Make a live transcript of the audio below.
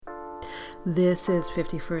This is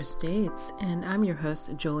 51st Dates, and I'm your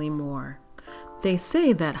host, Jolie Moore. They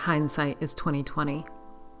say that hindsight is 20/20.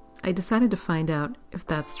 I decided to find out if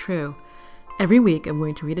that's true. Every week, I'm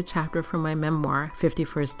going to read a chapter from my memoir,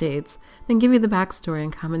 51st Dates, then give you the backstory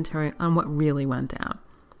and commentary on what really went down.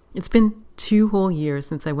 It's been 2 whole years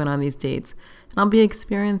since I went on these dates, and I'll be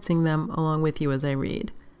experiencing them along with you as I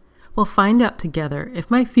read. We'll find out together if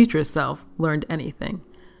my future self learned anything.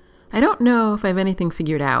 I don't know if I have anything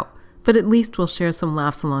figured out, but at least we'll share some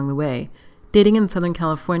laughs along the way. Dating in Southern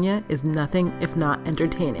California is nothing if not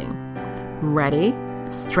entertaining. Ready?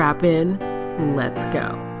 Strap in. Let's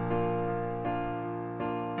go.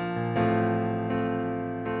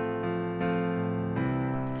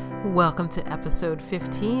 Welcome to episode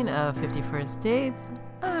 15 of 51st Dates.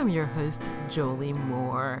 I'm your host, Jolie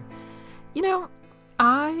Moore. You know,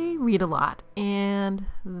 I read a lot, and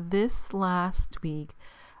this last week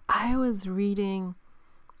I was reading,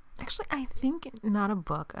 actually I think not a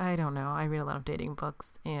book, I don't know, I read a lot of dating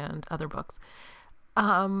books and other books,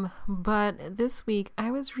 but this week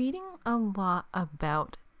I was reading a lot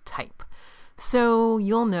about type. So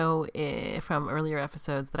you'll know from earlier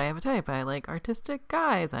episodes that I have a type. I like artistic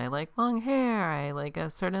guys, I like long hair, I like a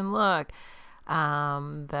certain look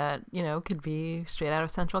that, you know, could be straight out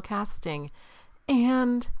of Central Casting.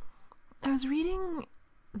 And I was reading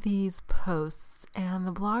these posts, and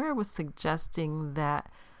the blogger was suggesting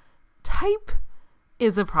that type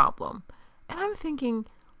is a problem. And I'm thinking,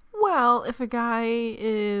 well, if a guy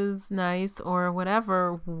is nice or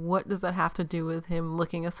whatever, what does that have to do with him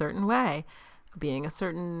looking a certain way? Being a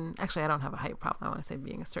certain, actually, I don't have a height problem. I want to say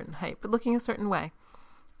being a certain height, but looking a certain way.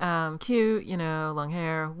 Cute, you know, long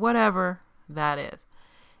hair, whatever that is.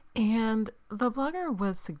 And the blogger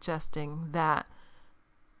was suggesting that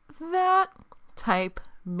type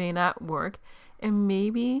may not work, and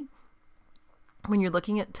maybe when you're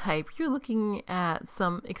looking at type, you're looking at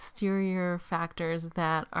some exterior factors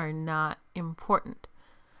that are not important.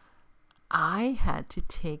 I had to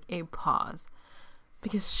take a pause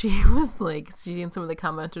because she was like, she and some of the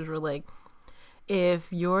commenters were like,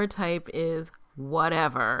 if your type is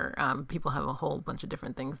whatever, people have a whole bunch of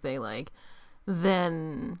different things they like,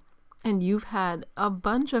 then, and you've had a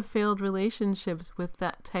bunch of failed relationships with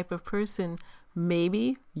that type of person,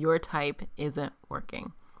 maybe your type isn't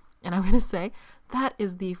working. And I'm going to say that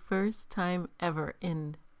is the first time ever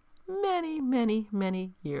in many, many,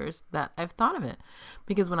 many years that I've thought of it.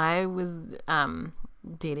 Because when I was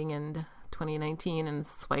dating in 2019 and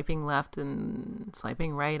swiping left and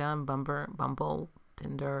swiping right on Bumble,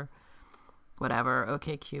 Tinder, whatever,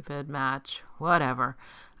 OkCupid, Match, whatever,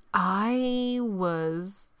 I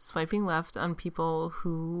was swiping left on people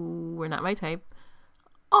who were not my type.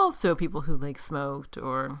 Also people who like smoked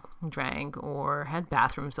or drank or had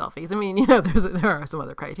bathroom selfies. I mean, you know, there are some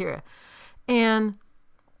other criteria. And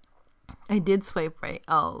I did swipe right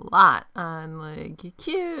a lot on like a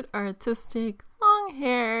cute, artistic,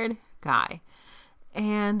 long-haired guy.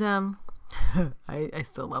 And I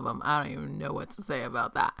still love him. I don't even know what to say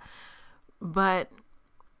about that. But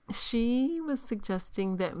she was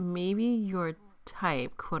suggesting that maybe your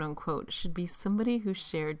type, quote unquote, should be somebody who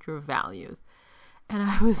shared your values. And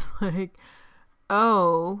I was like,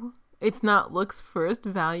 oh, it's not looks first,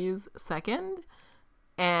 values second.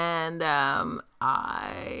 And the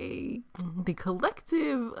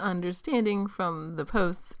collective understanding from the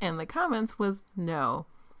posts and the comments was no.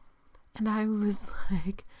 And I was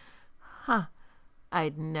like,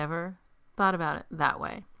 I'd never thought about it that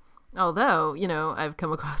way. Although, you know, I've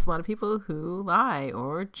come across a lot of people who lie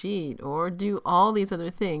or cheat or do all these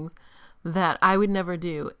other things that I would never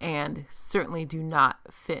do and certainly do not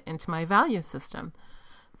fit into my value system.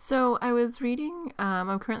 So I was reading,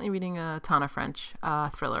 I'm currently reading a Tana French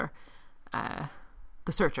thriller, The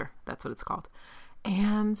Searcher, that's what it's called.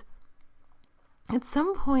 And at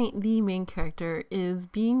some point, the main character is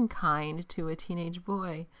being kind to a teenage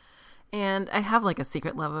boy. And I have like a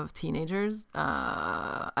secret love of teenagers.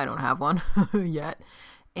 I don't have one yet.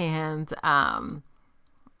 And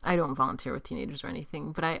I don't volunteer with teenagers or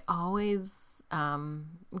anything, but I always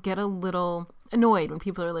get a little annoyed when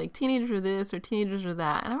people are like, teenagers are this or teenagers are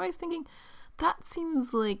that. And I'm always thinking, that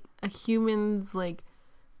seems like a human's like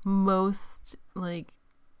most like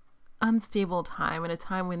unstable time, and a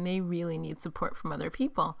time when they really need support from other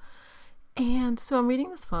people. And so I'm reading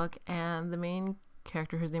this book, and the main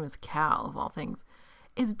character, whose name is Cal, of all things,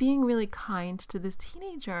 is being really kind to this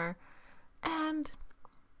teenager. And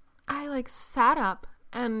I like sat up,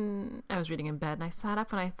 and I was reading in bed, and I sat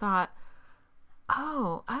up and I thought,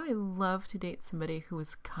 oh, I would love to date somebody who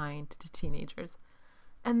was kind to teenagers.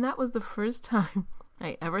 And that was the first time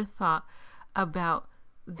I ever thought about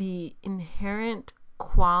the inherent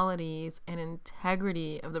qualities and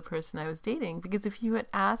integrity of the person I was dating. Because if you had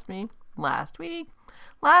asked me last week,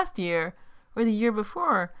 last year, or the year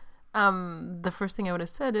before, the first thing I would have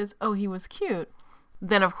said is, oh, he was cute.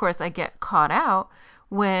 Then, of course, I get caught out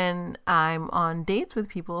when I'm on dates with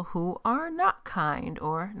people who are not kind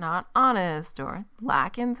or not honest or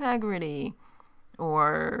lack integrity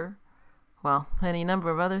or, well, any number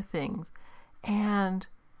of other things. And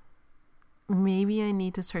maybe I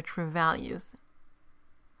need to search for values.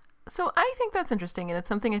 So I think that's interesting, and it's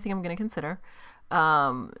something I think I'm going to consider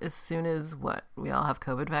as soon as we all have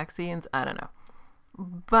COVID vaccines. I don't know.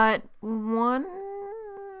 But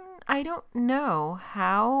I don't know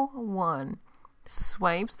how one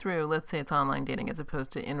swipes through, let's say it's online dating as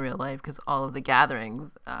opposed to in real life, because all of the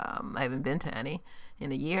gatherings, I haven't been to any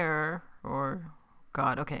in a year or,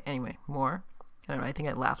 God, okay, anyway, more. I don't know, I think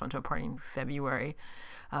I last went to a party in February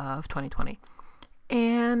of 2020.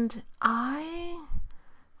 And I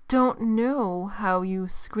don't know how you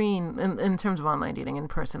screen, in terms of online dating. In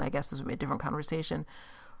person, I guess this would be a different conversation.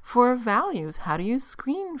 For values, how do you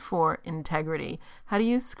screen for integrity? How do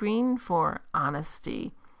you screen for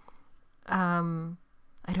honesty?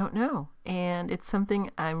 I don't know. And it's something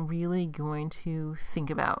I'm really going to think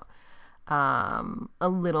about a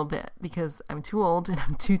little bit, because I'm too old and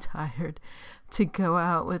I'm too tired to go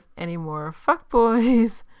out with any more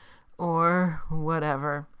fuckboys or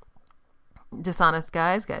whatever. Dishonest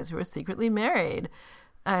guys who are secretly married.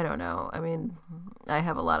 I don't know. I mean, I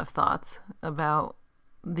have a lot of thoughts about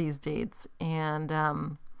these dates, and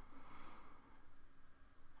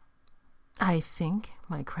I think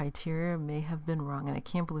my criteria may have been wrong, and I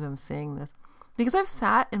can't believe I'm saying this, because I've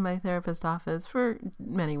sat in my therapist's office for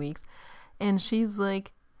many weeks, and she's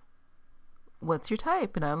like, what's your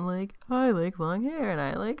type? And I'm like, I like long hair, and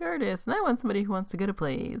I like artists, and I want somebody who wants to go to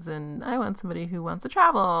plays, and I want somebody who wants to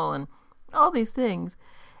travel, and all these things.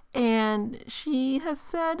 And she has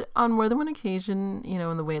said on more than one occasion, you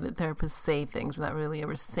know, in the way that therapists say things without really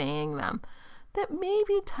ever saying them, that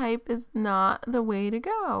maybe type is not the way to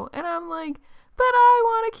go. And I'm like, but I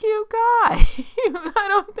want a cute guy. I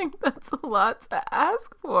don't think that's a lot to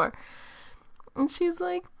ask for. And she's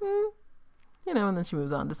like, you know, and then she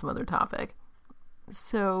moves on to some other topic.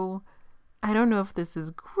 So I don't know if this is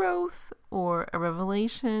growth or a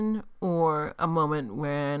revelation or a moment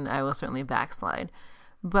when I will certainly backslide.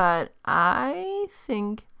 But I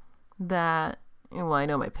think that, well, I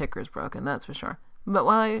know my picker's broken, that's for sure. But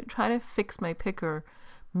while I try to fix my picker,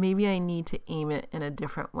 maybe I need to aim it in a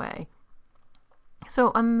different way.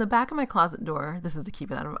 So on the back of my closet door, this is to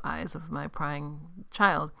keep it out of eyes of my prying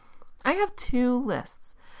child, I have 2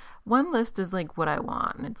 lists. One list is like what I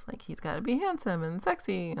want, and it's like he's got to be handsome and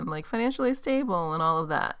sexy and like financially stable and all of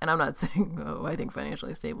that. And I'm not saying, oh, I think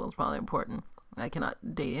financially stable is probably important. I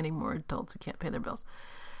cannot date any more adults who can't pay their bills.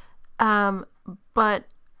 But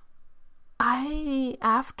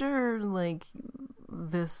after like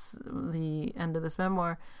the end of this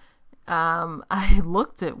memoir, I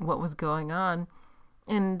looked at what was going on,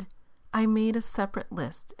 and I made a separate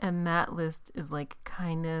list, and that list is like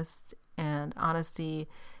kindness and honesty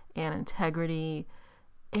and integrity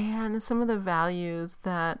and some of the values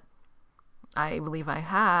that I believe I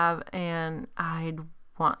have and I'd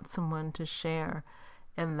want someone to share.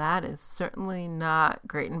 And that is certainly not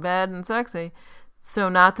great in bed and sexy. So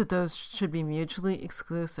not that those should be mutually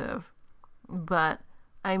exclusive, but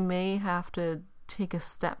I may have to take a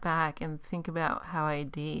step back and think about how I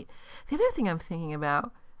date. The other thing I'm thinking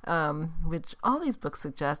about, which all these books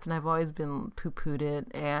suggest, and I've always been poo-pooed it,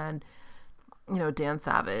 and you know, Dan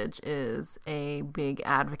Savage is a big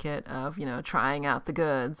advocate of, you know, trying out the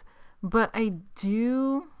goods. But I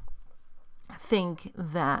do think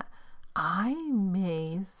that I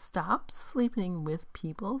may stop sleeping with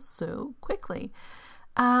people so quickly.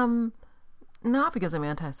 Not because I'm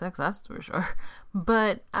anti-sex, that's for sure.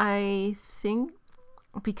 But I think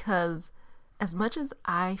because as much as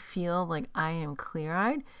I feel like I am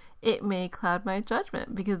clear-eyed, it may cloud my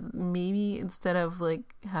judgment, because maybe instead of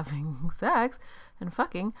like having sex and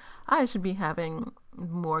fucking, I should be having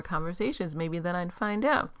more conversations. Maybe then I'd find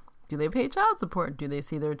out, do they pay child support? Do they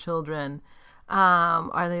see their children?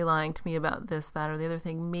 Are they lying to me about this, that, or the other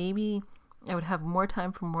thing? Maybe I would have more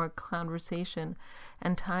time for more conversation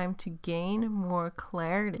and time to gain more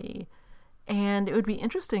clarity. And it would be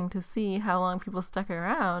interesting to see how long people stuck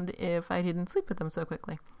around if I didn't sleep with them so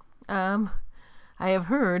quickly. I have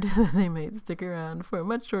heard that they might stick around for a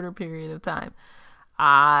much shorter period of time.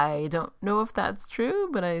 I don't know if that's true,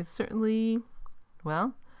 but I certainly,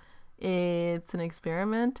 well, it's an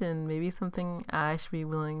experiment and maybe something I should be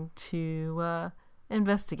willing to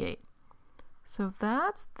investigate. So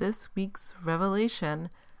that's this week's revelation.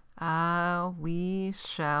 We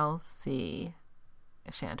shall see,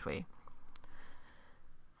 shan't we?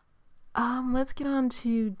 Let's get on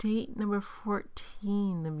to date number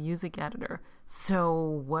 14, the music editor.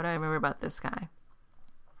 So what do I remember about this guy?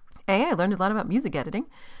 I learned a lot about music editing.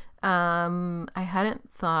 I hadn't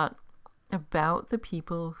thought about the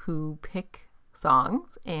people who pick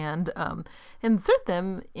songs and insert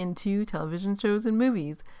them into television shows and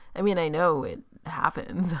movies. I mean, I know it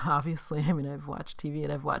happens, obviously. I mean, I've watched TV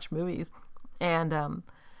and I've watched movies. And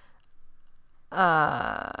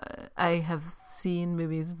I have seen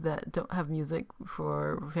movies that don't have music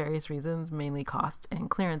for various reasons, mainly cost and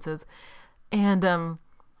clearances. And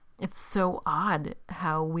it's so odd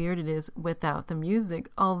how weird it is without the music,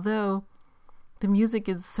 although the music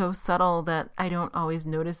is so subtle that I don't always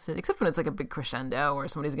notice it, except when it's like a big crescendo or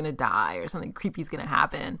somebody's going to die or something creepy is going to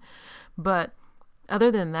happen. But other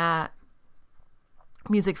than that,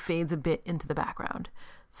 music fades a bit into the background.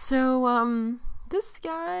 So this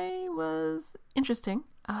guy was interesting.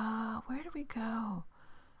 Where did we go?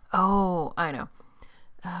 Oh, I know.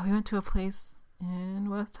 We went to a place in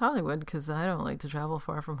West Hollywood because I don't like to travel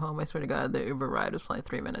far from home. I swear to God, the Uber ride was probably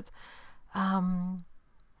 3 minutes.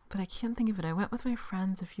 But I can't think of it. I went with my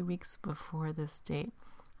friends a few weeks before this date.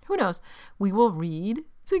 Who knows? We will read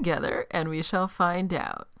together and we shall find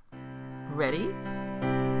out. Ready?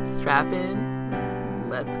 Strap in.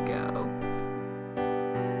 Let's go.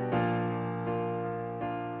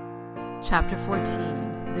 Chapter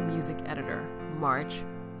 14, The Music Editor, March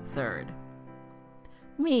 3rd.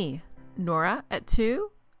 Me, Nora, at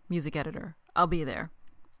 2, music editor. I'll be there.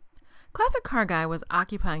 Classic Car Guy was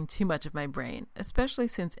occupying too much of my brain, especially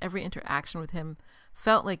since every interaction with him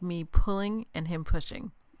felt like me pulling and him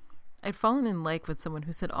pushing. I'd fallen in like with someone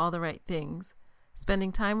who said all the right things.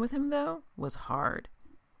 Spending time with him, though, was hard.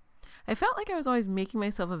 I felt like I was always making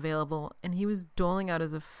myself available, and he was doling out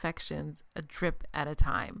his affections a drip at a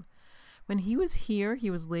time. When he was here, he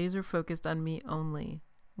was laser focused on me only.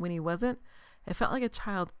 When he wasn't, I felt like a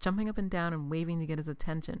child jumping up and down and waving to get his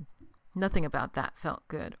attention. Nothing about that felt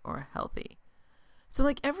good or healthy. So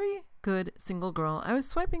like every good single girl, I was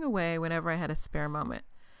swiping away whenever I had a spare moment.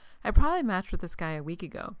 I probably matched with this guy a week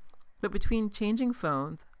ago, but between changing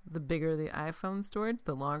phones, the bigger the iPhone storage,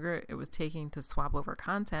 the longer it was taking to swap over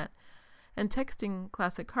content, and texting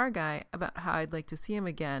Classic Car Guy about how I'd like to see him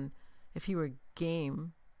again if he were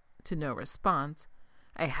game, to no response,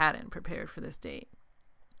 I hadn't prepared for this date.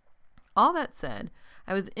 All that said,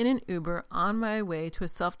 I was in an Uber on my way to a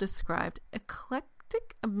self-described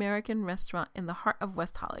eclectic American restaurant in the heart of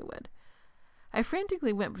West Hollywood. I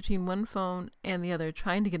frantically went between one phone and the other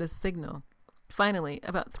trying to get a signal. Finally,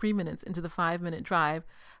 about 3 minutes into the 5-minute drive,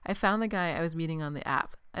 I found the guy I was meeting on the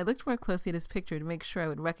app. I looked more closely at his picture to make sure I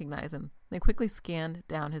would recognize him, then quickly scanned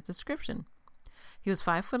down his description. He was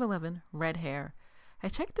 5'11", red hair. I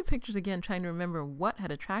checked the pictures again, trying to remember what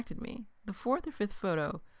had attracted me. The 4th or 5th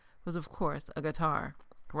photo was, of course, a guitar.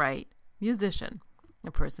 Right, musician,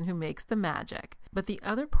 a person who makes the magic. But the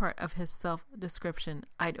other part of his self-description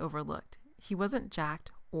I'd overlooked. He wasn't jacked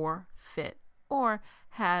or fit or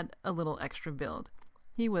had a little extra build.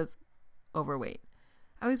 He was overweight.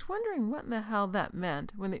 I was wondering what in the hell that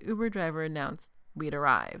meant when the Uber driver announced we'd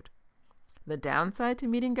arrived. The downside to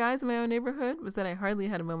meeting guys in my own neighborhood was that I hardly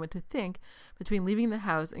had a moment to think between leaving the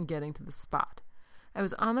house and getting to the spot. I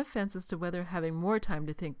was on the fence as to whether having more time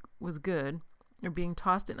to think was good or being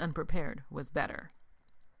tossed in unprepared was better.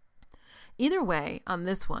 Either way, on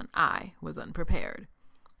this one, I was unprepared.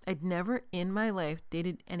 I'd never in my life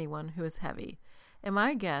dated anyone who was heavy, and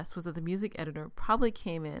my guess was that the music editor probably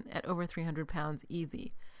came in at over 300 pounds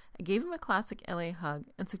easy. I gave him a classic LA hug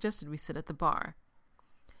and suggested we sit at the bar.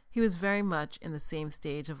 He was very much in the same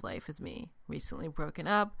stage of life as me, recently broken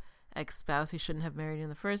up, ex-spouse he shouldn't have married in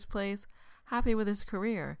the first place, happy with his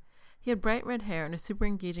career. He had bright red hair and a super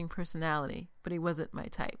engaging personality, but he wasn't my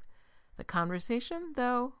type. The conversation,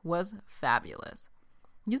 though, was fabulous.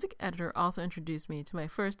 Music editor also introduced me to my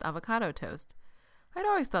first avocado toast. I'd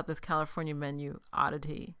always thought this California menu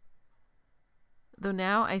oddity, though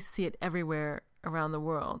now I see it everywhere around the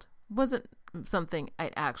world, wasn't something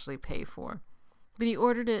I'd actually pay for. But he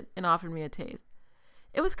ordered it and offered me a taste.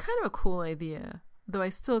 It was kind of a cool idea, though I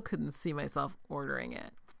still couldn't see myself ordering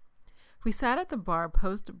it. We sat at the bar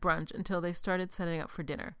post-brunch until they started setting up for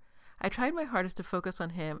dinner. I tried my hardest to focus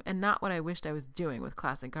on him and not what I wished I was doing with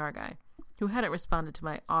Classic Car Guy, who hadn't responded to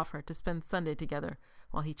my offer to spend Sunday together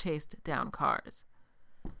while he chased down cars.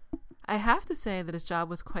 I have to say that his job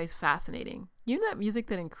was quite fascinating. You know that music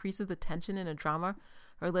that increases the tension in a drama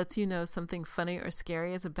or lets you know something funny or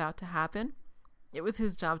scary is about to happen? It was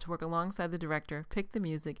his job to work alongside the director, pick the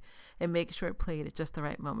music, and make sure it played at just the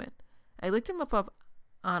right moment. I looked him up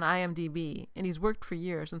on IMDb, and he's worked for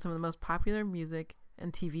years on some of the most popular music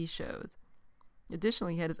and TV shows.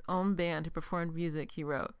 Additionally, he had his own band who performed music he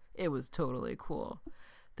wrote. It was totally cool.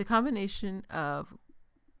 The combination of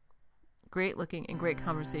great looking and great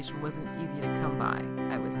conversation wasn't easy to come by,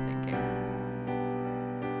 I was thinking.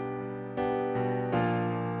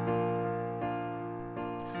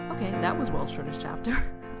 Okay, that was World's Shortest Chapter.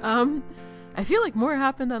 I feel like more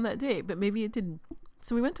happened on that date, but maybe it didn't.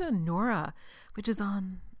 So we went to Nora, which is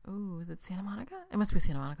on, is it Santa Monica? It must be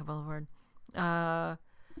Santa Monica Boulevard.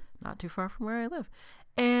 Not too far from where I live.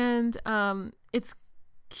 And it's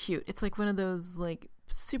cute. It's like one of those like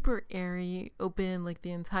super airy, open, like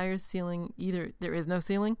the entire ceiling, either there is no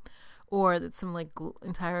ceiling or it's some like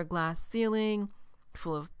entire glass ceiling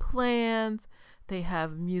full of plants. They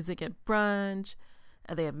have music at brunch.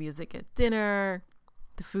 They have music at dinner.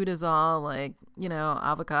 The food is all like,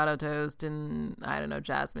 avocado toast and I don't know,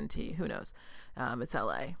 jasmine tea. Who knows? It's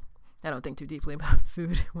LA. I don't think too deeply about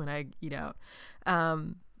food when I eat out.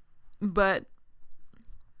 But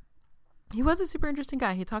he was a super interesting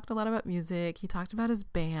guy. He talked a lot about music. He talked about his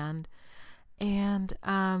band. And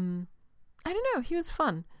I don't know. He was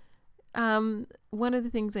fun. One of the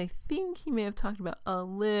things I think he may have talked about a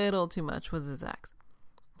little too much was his ex.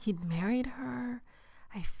 He'd married her.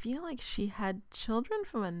 I feel like she had children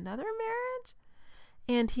from another marriage.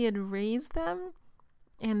 And he had raised them.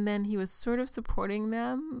 And then he was sort of supporting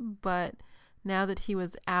them. But now that he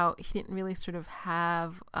was out, he didn't really sort of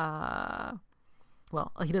have...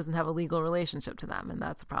 he doesn't have a legal relationship to them, and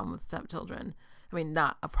that's a problem with stepchildren. I mean,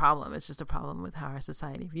 not a problem. It's just a problem with how our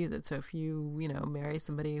society views it. So if you, marry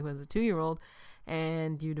somebody who has a 2-year-old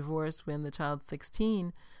and you divorce when the child's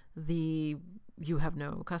 16, you have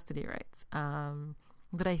no custody rights.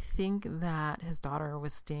 But I think that his daughter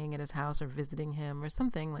was staying at his house or visiting him or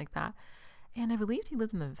something like that. And I believed he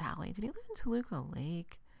lived in the valley. Did he live in Toluca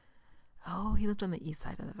Lake? Oh, he lived on the east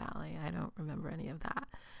side of the valley. I don't remember any of that.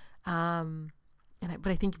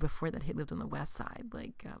 But I think before that he lived on the west side,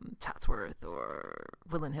 like Chatsworth or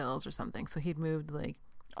Woodland Hills or something. So he'd moved like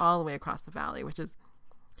all the way across the valley, which is,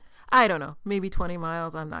 I don't know, maybe 20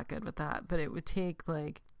 miles. I'm not good with that. But it would take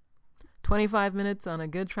like 25 minutes on a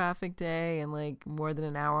good traffic day and like more than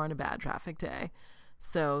an hour on a bad traffic day.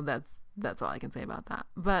 So that's all I can say about that.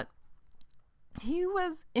 But he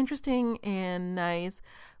was interesting and nice.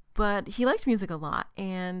 But he liked music a lot,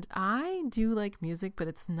 and I do like music, but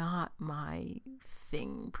it's not my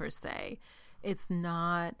thing per se. It's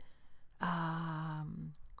not,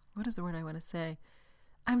 what is the word I want to say?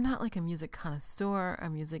 I'm not like a music connoisseur, a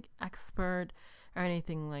music expert, or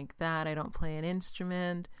anything like that. I don't play an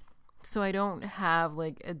instrument, so I don't have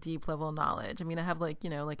like a deep level knowledge. I mean, I have like,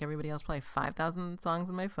 like everybody else, probably 5,000 songs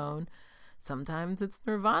on my phone. Sometimes it's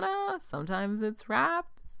Nirvana, sometimes it's rap.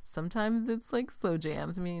 Sometimes it's like slow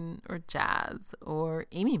jams, or jazz, or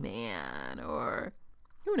Amy Mann, or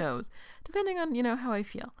who knows, depending on, how I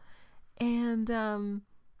feel. And,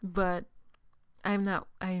 but I'm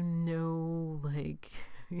no like,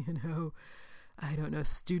 I don't know,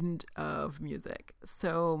 student of music.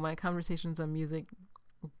 So my conversations on music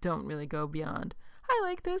don't really go beyond, I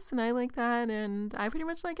like this and I like that, and I pretty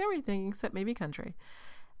much like everything except maybe country.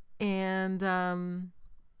 And,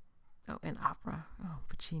 and opera. Oh,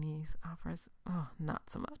 Puccini's operas. Oh, not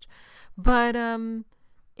so much. But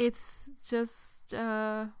it's just,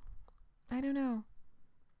 I don't know.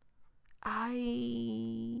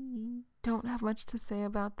 I don't have much to say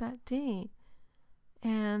about that date.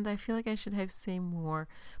 And I feel like I should have say more.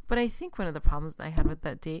 But I think one of the problems that I had with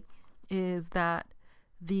that date is that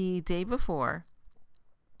the day before,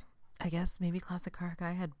 I guess maybe Classic Car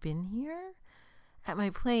Guy had been here at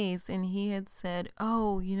my place, and he had said,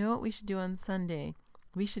 oh, you know what we should do on Sunday?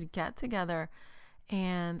 We should get together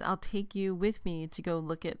and I'll take you with me to go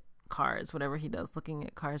look at cars, whatever he does, looking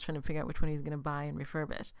at cars, trying to figure out which one he's going to buy and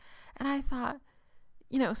refurbish. And I thought,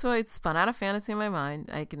 so I'd spun out a fantasy in my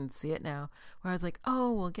mind. I can see it now, where I was like,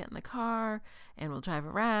 oh, we'll get in the car and we'll drive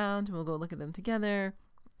around and we'll go look at them together,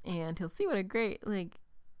 and he'll see what a great, like,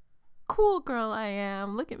 cool girl I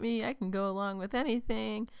am. Look at me. I can go along with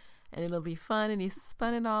anything. And it'll be fun. And he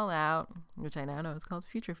spun it all out, which I now know is called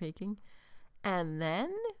future faking. And then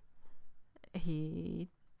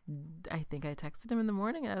I think I texted him in the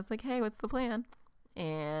morning and I was like, hey, what's the plan?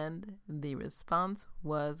 And the response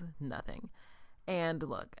was nothing. And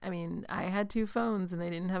look, I mean, I had 2 phones and they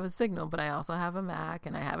didn't have a signal, but I also have a Mac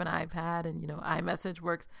and I have an iPad, and, iMessage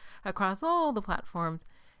works across all the platforms.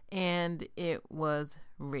 And it was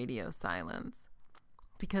radio silence,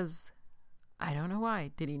 because I don't know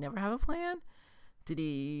why. Did he never have a plan? Did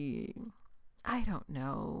he... I don't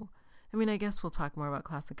know. I mean, I guess we'll talk more about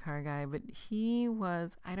Classic Car Guy, but he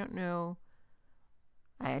was... I don't know.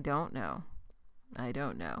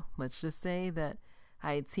 Let's just say that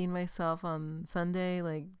I had seen myself on Sunday,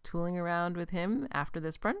 like, tooling around with him after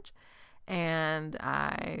this brunch. And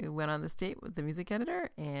I went on this date with the music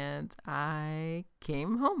editor, and I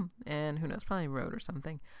came home. And who knows, probably wrote or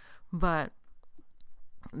something. But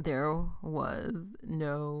there was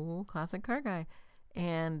no Classic Car Guy.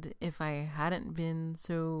 And if I hadn't been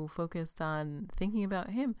so focused on thinking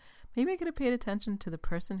about him, maybe I could have paid attention to the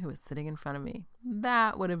person who was sitting in front of me.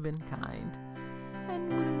 That would have been kind. And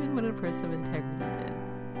would have been what a person of integrity did.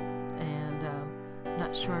 And I'm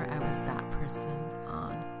not sure I was that person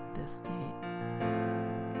on this date.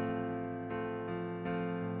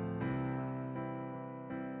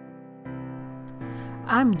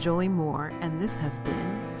 I'm Jolie Moore, and this has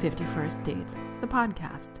been 51st Dates, the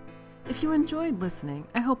podcast. If you enjoyed listening,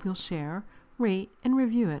 I hope you'll share, rate, and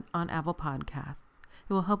review it on Apple Podcasts.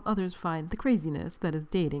 It will help others find the craziness that is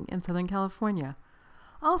dating in Southern California.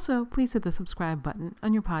 Also, please hit the subscribe button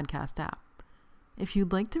on your podcast app. If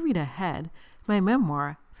you'd like to read ahead, my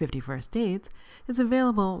memoir, 51st Dates, is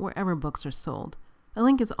available wherever books are sold. A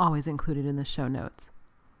link is always included in the show notes.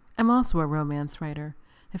 I'm also a romance writer.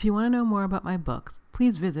 If you want to know more about my books,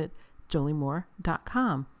 please visit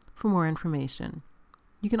joliemoore.com for more information.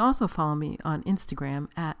 You can also follow me on Instagram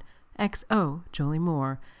at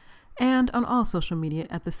XOJolieMoore and on all social media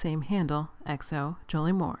at the same handle,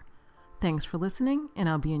 XOJolieMoore. Thanks for listening, and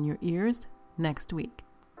I'll be in your ears next week.